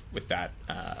well with that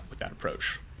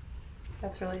approach.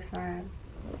 That's really smart.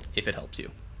 If it helps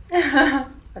you.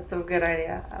 That's a good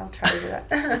idea. I'll try to do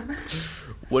that.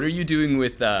 What are you doing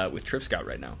with Trip Scout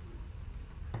right now?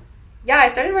 Yeah, I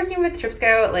started working with Trip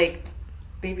Scout like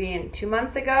maybe 2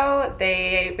 months ago.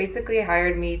 They basically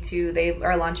hired me they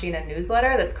are launching a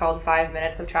newsletter that's called 5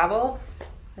 Minutes of Travel.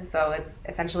 So it's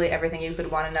essentially everything you could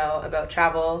want to know about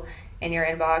travel in your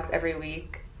inbox every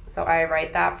week. So I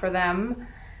write that for them.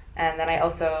 And then I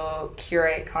also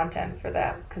curate content for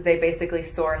them because they basically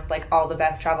source like all the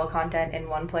best travel content in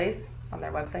one place on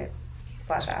their website /ad.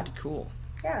 That's pretty cool.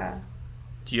 Yeah.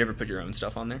 Do you ever put your own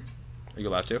stuff on there? Are you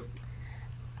allowed to?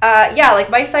 Yeah,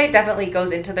 like my site definitely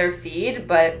goes into their feed,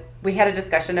 but we had a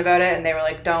discussion about it and they were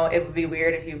like, it would be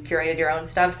weird if you curated your own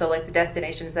stuff. So like the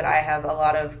destinations that I have a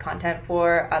lot of content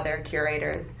for, other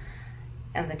curators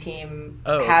and the team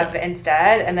have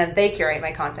instead, and then they curate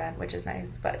my content, which is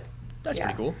nice. But that's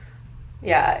pretty cool.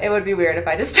 Yeah, it would be weird if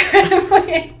I just started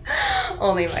putting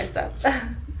only my stuff.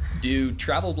 Do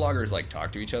travel bloggers like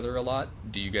talk to each other a lot?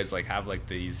 Do you guys like have like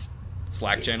these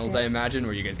Slack channels, I imagine,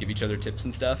 where you guys give each other tips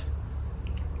and stuff?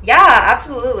 Yeah,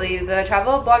 absolutely. The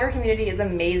travel blogger community is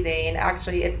amazing.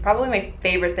 Actually, it's probably my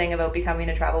favorite thing about becoming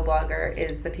a travel blogger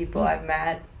is the people I've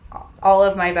met. All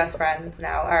of my best friends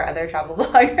now are other travel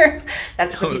bloggers.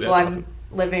 That's the people I'm awesome.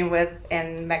 Living with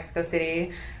in Mexico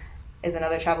City is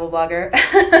another travel blogger.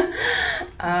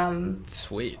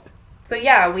 Sweet. So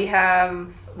yeah, we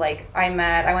have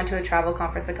I went to a travel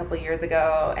conference a couple of years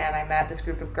ago and I met this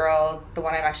group of girls, the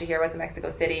one I'm actually here with in Mexico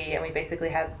City, and we basically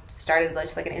had started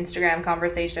just like an Instagram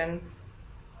conversation.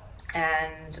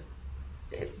 And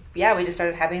we just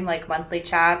started having like monthly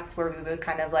chats where we would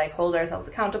kind of like hold ourselves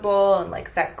accountable and like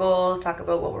set goals, talk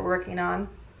about what we're working on.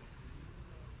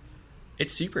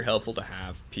 It's super helpful to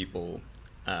have people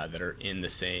that are in the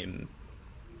same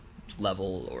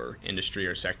level or industry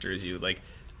or sector as you. Like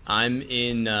I'm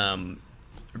in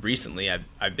recently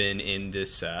I've been in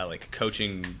this like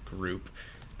coaching group.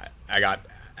 I got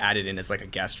added in as like a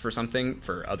guest for something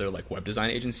for other like web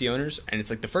design agency owners, and it's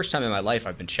like the first time in my life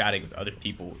I've been chatting with other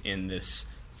people in this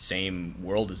same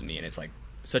world as me, and it's like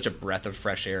such a breath of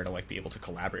fresh air to like be able to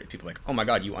collaborate with people. Like, oh my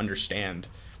god, you understand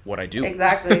what I do.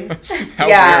 Exactly. How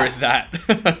rare is that?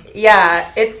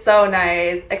 Yeah, it's so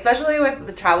nice, especially with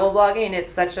the travel blogging.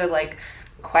 It's such a like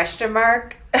question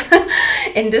mark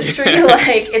industry.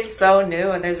 Like, it's so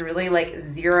new and there's really like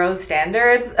zero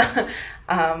standards.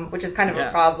 Which is kind of a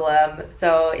problem.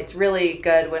 So it's really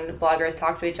good when bloggers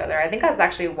talk to each other. I think that's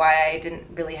actually why I didn't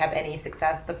really have any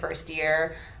success the first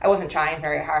year. I wasn't trying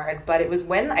very hard, but it was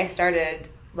when I started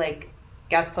like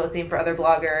guest posting for other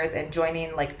bloggers and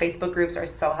joining like Facebook groups are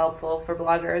so helpful for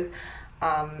bloggers.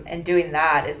 And doing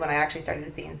that is when I actually started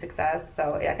seeing success.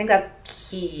 So I think that's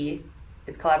key,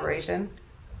 is collaboration.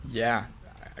 Yeah.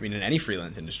 I mean, in any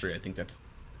freelance industry, I think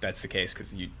that's the case,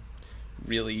 because you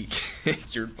really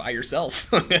you're by yourself.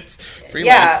 It's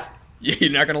freelance. Yeah. You're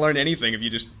not going to learn anything if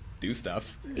you just do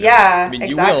stuff. Yeah, I mean, exactly.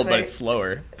 You will, but it's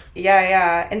slower.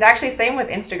 Yeah. And actually, same with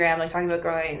Instagram, like talking about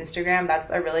growing Instagram, that's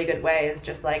a really good way, is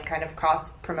just like kind of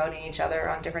cross-promoting each other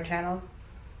on different channels.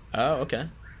 Oh, okay.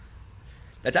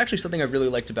 That's actually something I've really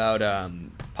liked about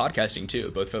podcasting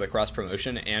too, both for the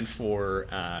cross-promotion and for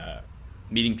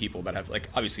meeting people that have, like,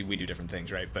 obviously we do different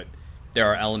things, right? But there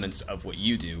are elements of what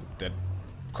you do that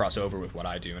cross over with what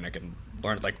I do, and I can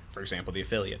learn, like, for example, the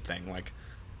affiliate thing. Like,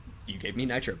 you gave me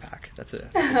Nitro Pack. That's a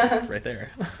gift right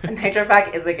there. Nitro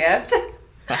Pack is a gift.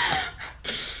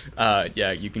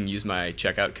 Yeah, you can use my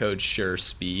checkout code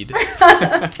SureSpeed.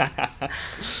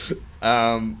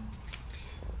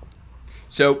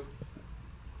 So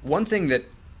one thing that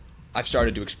I've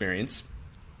started to experience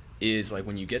is, like,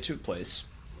 when you get to a place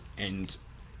and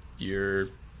you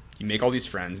make all these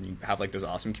friends and you have like this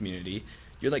awesome community,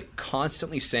 you're like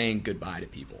constantly saying goodbye to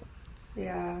people.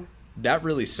 Yeah. That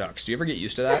really sucks. Do you ever get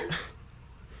used to that?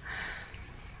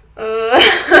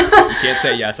 You can't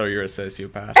say yes or you're a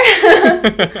sociopath.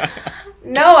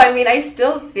 No, I mean, I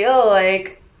still feel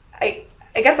like I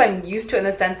guess I'm used to it in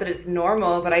the sense that it's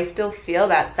normal, but I still feel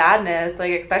that sadness,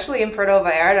 like especially in Puerto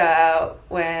Vallarta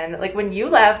when you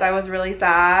left, I was really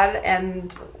sad.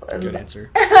 And good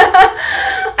answer.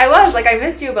 I was like, I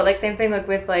missed you, but like same thing like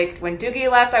with like when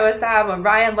Doogie left, I was sad. When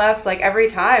Ryan left, like every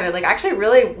time it like actually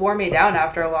really wore me down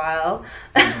after a while.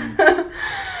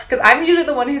 Because I'm usually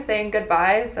the one who's saying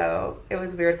goodbye, so it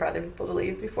was weird for other people to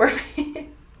leave before me.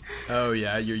 Oh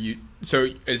yeah, so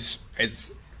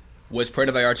was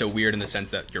Puerto Vallarta weird in the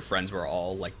sense that your friends were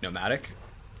all like nomadic?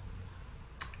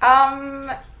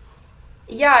 Yeah,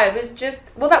 it was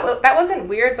just, well, that wasn't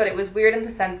weird, but it was weird in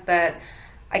the sense that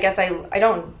I guess I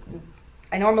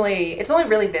normally, it's only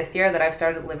really this year that I've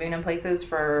started living in places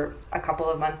for a couple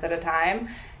of months at a time.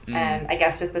 And I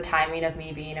guess just the timing of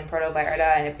me being in Puerto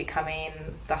Vallarta and it becoming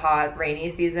the hot rainy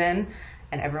season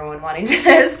and everyone wanting to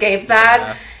escape that.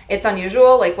 Yeah. It's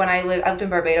unusual. Like when I lived in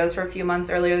Barbados for a few months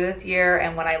earlier this year,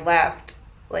 and when I left,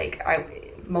 like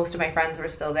most of my friends were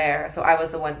still there, so I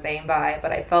was the one saying bye.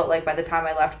 But I felt like by the time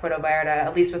I left Puerto Vallarta,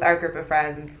 at least with our group of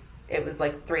friends, it was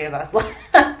like 3 of us left.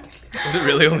 Was it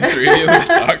really only 3 of you? That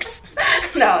sucks.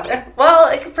 No, well,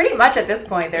 like pretty much at this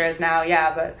point there is now,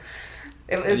 yeah, but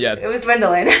it was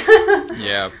dwindling.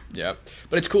 Yeah.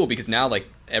 But it's cool because now like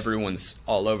everyone's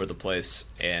all over the place,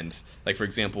 and like for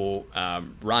example,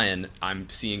 Ryan, I'm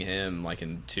seeing him like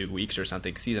in 2 weeks or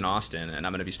something because he's in Austin, and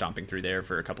I'm going to be stomping through there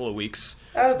for a couple of weeks.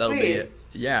 Oh, sweet.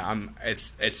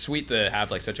 It's sweet to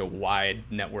have like such a wide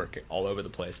network all over the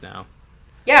place now.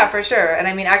 Yeah, for sure. And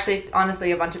I mean, actually,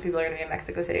 honestly, a bunch of people are going to be in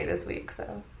Mexico City this week,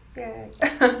 so yay.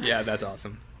 Yeah, that's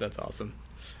awesome.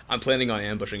 I'm planning on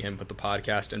ambushing him with the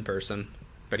podcast in person,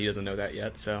 but he doesn't know that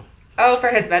yet, so. Oh, for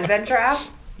his MedVenture app?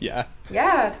 Yeah.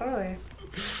 Yeah, totally.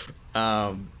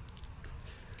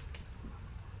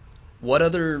 What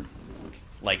other,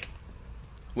 like,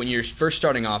 when you're first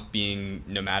starting off being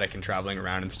nomadic and traveling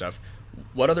around and stuff,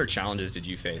 what other challenges did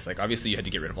you face? Like, obviously you had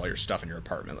to get rid of all your stuff in your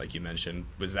apartment, like you mentioned.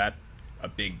 Was that a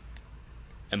big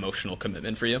emotional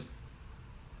commitment for you?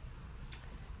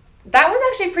 That was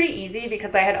actually pretty easy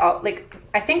because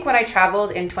I think when I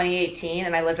traveled in 2018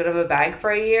 and I lived out of a bag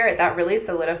for a year, that really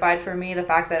solidified for me the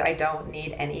fact that I don't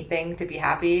need anything to be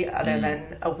happy other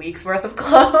than a week's worth of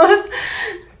clothes.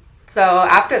 So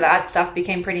after that, stuff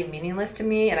became pretty meaningless to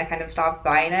me and I kind of stopped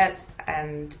buying it.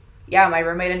 And yeah, my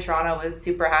roommate in Toronto was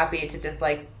super happy to just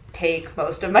like take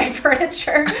most of my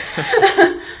furniture.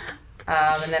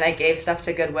 And then I gave stuff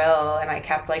to Goodwill, and I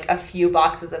kept like a few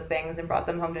boxes of things and brought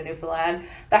them home to Newfoundland.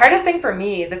 The hardest thing for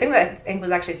me, the thing that I think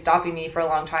was actually stopping me for a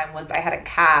long time, was I had a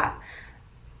cat,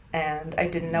 and I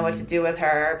didn't know what to do with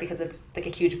her because it's like a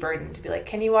huge burden to be like,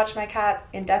 can you watch my cat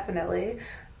indefinitely?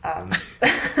 But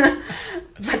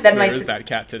then Where is that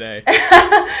cat today?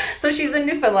 So she's in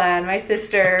Newfoundland. My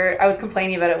sister, I was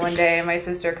complaining about it one day, and my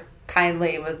sister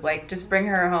kindly was like, just bring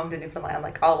her home to Newfoundland.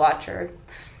 Like, I'll watch her.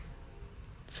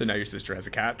 So now your sister has a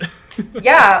cat?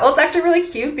 Yeah, well, it's actually really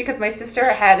cute because my sister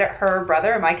had her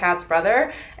brother, my cat's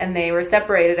brother, and they were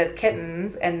separated as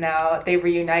kittens, and now they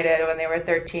reunited when they were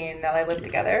 13. Now they live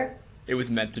together. It was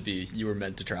meant to be. You were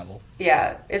meant to travel.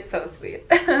 Yeah, it's so sweet.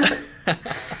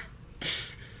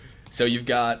 So you've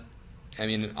got, I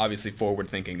mean, obviously forward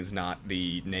thinking is not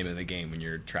the name of the game when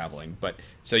you're traveling, but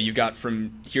so you've got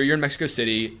from here, you're in Mexico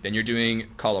City, then you're doing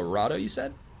Colorado, you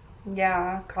said?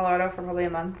 Yeah, Colorado for probably a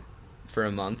month. For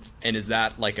a month. And is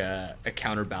that like a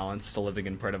counterbalance to living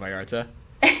in Puerto Vallarta?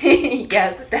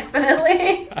 Yes,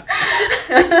 definitely.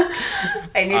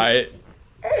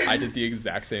 I did the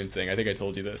exact same thing. I think I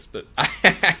told you this, but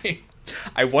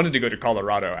I wanted to go to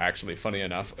Colorado, actually, funny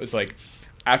enough. It was like,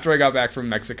 after I got back from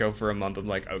Mexico for a month, I'm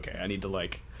like, okay, I need to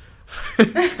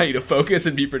I need to focus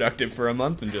and be productive for a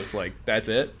month and just like, that's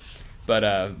it.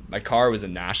 But my car was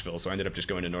in Nashville, so I ended up just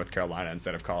going to North Carolina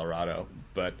instead of Colorado.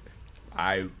 But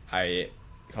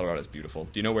Colorado's beautiful.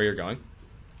 Do you know where you're going?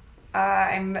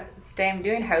 I'm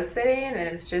doing house sitting, and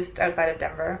it's just outside of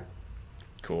Denver.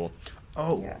 Cool.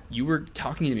 Oh, yeah. You were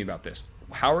talking to me about this.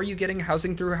 How are you getting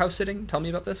housing through house sitting? Tell me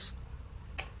about this.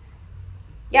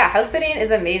 Yeah, house sitting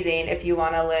is amazing if you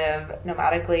want to live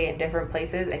nomadically in different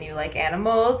places and you like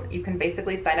animals. You can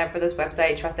basically sign up for this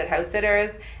website, Trusted House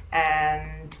Sitters,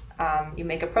 and you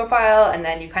make a profile, and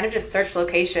then you kind of just search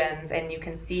locations, and you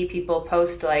can see people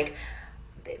post like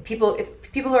people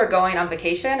who are going on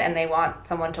vacation and they want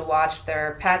someone to watch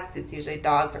their pets. It's usually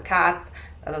dogs or cats,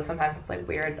 although sometimes it's like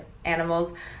weird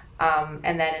animals.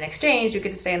 And then in exchange, you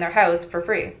get to stay in their house for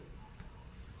free.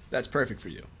 That's perfect for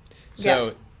you. So,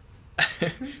 yeah.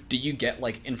 Do you get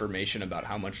like information about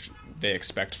how much they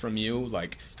expect from you?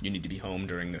 Like, you need to be home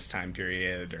during this time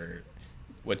period, or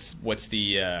what's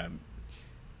the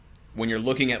when you're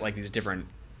looking at like these different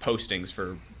postings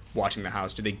for watching the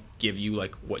house, do they give you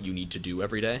like what you need to do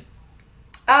every day?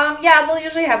 Yeah, they'll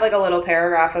usually have like a little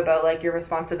paragraph about like your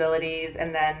responsibilities,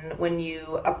 and then when you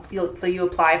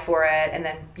apply for it, and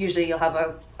then usually you'll have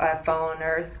a phone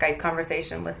or Skype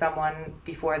conversation with someone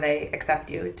before they accept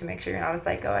you to make sure you're not a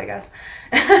psycho, I guess.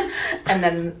 And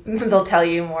then they'll tell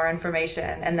you more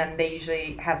information, and then they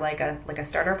usually have like a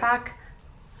starter pack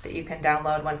that you can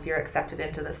download once you're accepted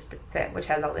into this sit, which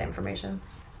has all the information.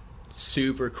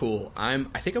 Super cool. I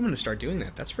think I'm going to start doing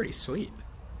that. That's pretty sweet.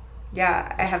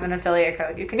 Yeah, I have an affiliate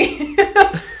code you can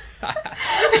use.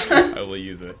 I will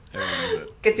use it.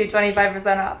 Gets you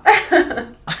 25% off.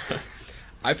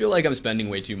 I feel like I'm spending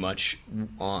way too much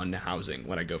on housing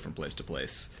when I go from place to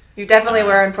place. You definitely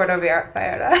were in Puerto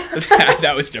Vallarta.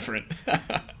 That was different.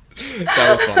 That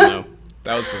was fun, though.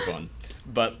 That was for fun.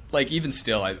 But, like, even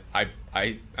still,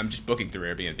 I'm just booking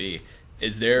through Airbnb.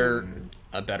 Is there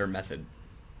a better method?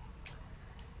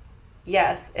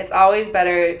 Yes, it's always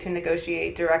better to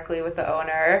negotiate directly with the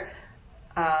owner.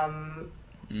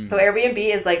 So Airbnb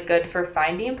is like good for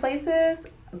finding places,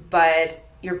 but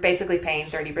you're basically paying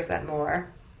 30%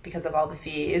 more because of all the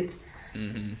fees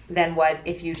than what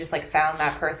if you just like found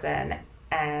that person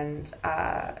and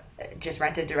just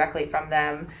rented directly from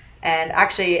them. And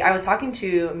actually, I was talking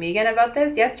to Megan about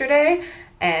this yesterday,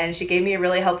 and she gave me a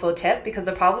really helpful tip, because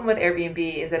the problem with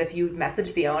Airbnb is that if you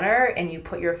message the owner and you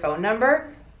put your phone number,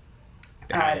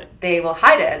 they will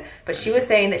hide it. But she was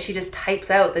saying that she just types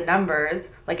out the numbers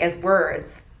like as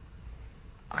words.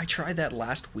 I tried that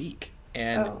last week,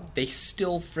 and they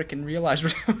still freaking realized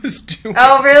what I was doing.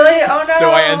 Oh, really? Oh, no. So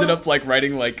I ended up like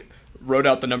wrote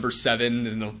out the number 7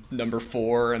 and the number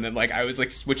 4, and then like I was like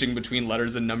switching between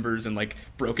letters and numbers, and like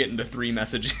broke it into 3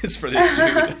 messages for this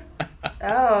dude.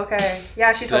 Oh, okay.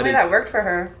 Yeah, she told me that worked for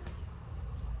her.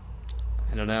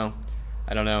 I don't know.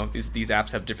 These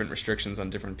apps have different restrictions on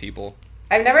different people.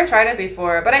 I've never tried it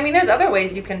before, but I mean, there's other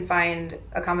ways you can find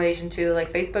accommodation too.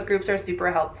 Like Facebook groups are super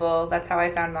helpful. That's how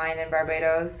I found mine in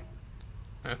Barbados.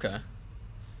 Okay.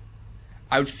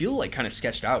 I would feel like kind of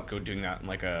sketched out doing that in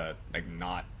like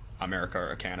not America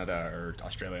or Canada or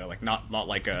Australia, like not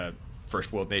like a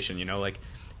first world nation, you know, like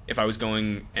if I was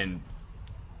going and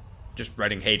just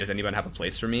writing, hey, does anyone have a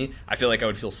place for me? I feel like I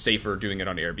would feel safer doing it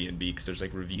on Airbnb because there's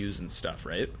like reviews and stuff,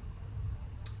 right?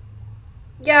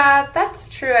 Yeah, that's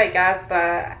true, I guess,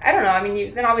 but I don't know. I mean,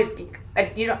 you can always be. I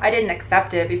didn't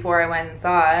accept it before I went and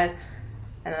saw it,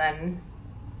 and then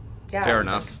yeah. Fair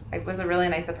enough. It was a really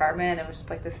nice apartment. It was just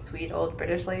like this sweet old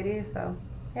British lady, so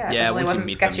yeah. Yeah, once wasn't you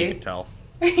meet sketchy. them, you can tell.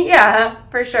 Yeah,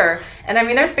 for sure. And I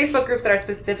mean, there's Facebook groups that are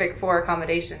specific for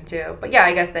accommodation too. But yeah,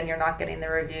 I guess then you're not getting the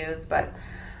reviews. But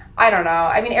I don't know.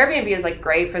 I mean, Airbnb is like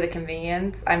great for the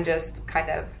convenience. I'm just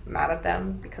kind of mad at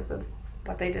them because of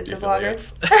what they did to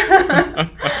vloggers.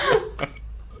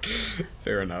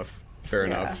 enough. Fair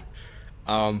enough.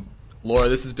 Laura,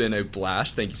 this has been a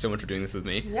blast. Thank you so much for doing this with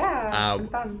me. Yeah, it's been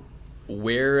fun.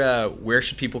 Where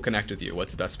should people connect with you?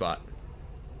 What's the best spot?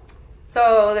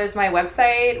 So there's my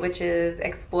website, which is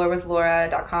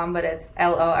explorewithlaura.com, but it's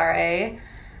LORA.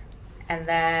 And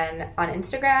then on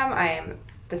Instagram, I am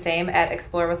the same at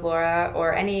Explore with Laura,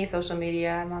 or any social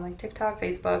media. I'm on like TikTok,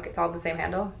 Facebook. It's all the same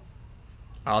handle.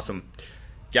 Awesome.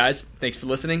 Guys, thanks for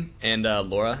listening. And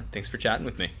Laura, thanks for chatting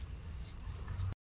with me.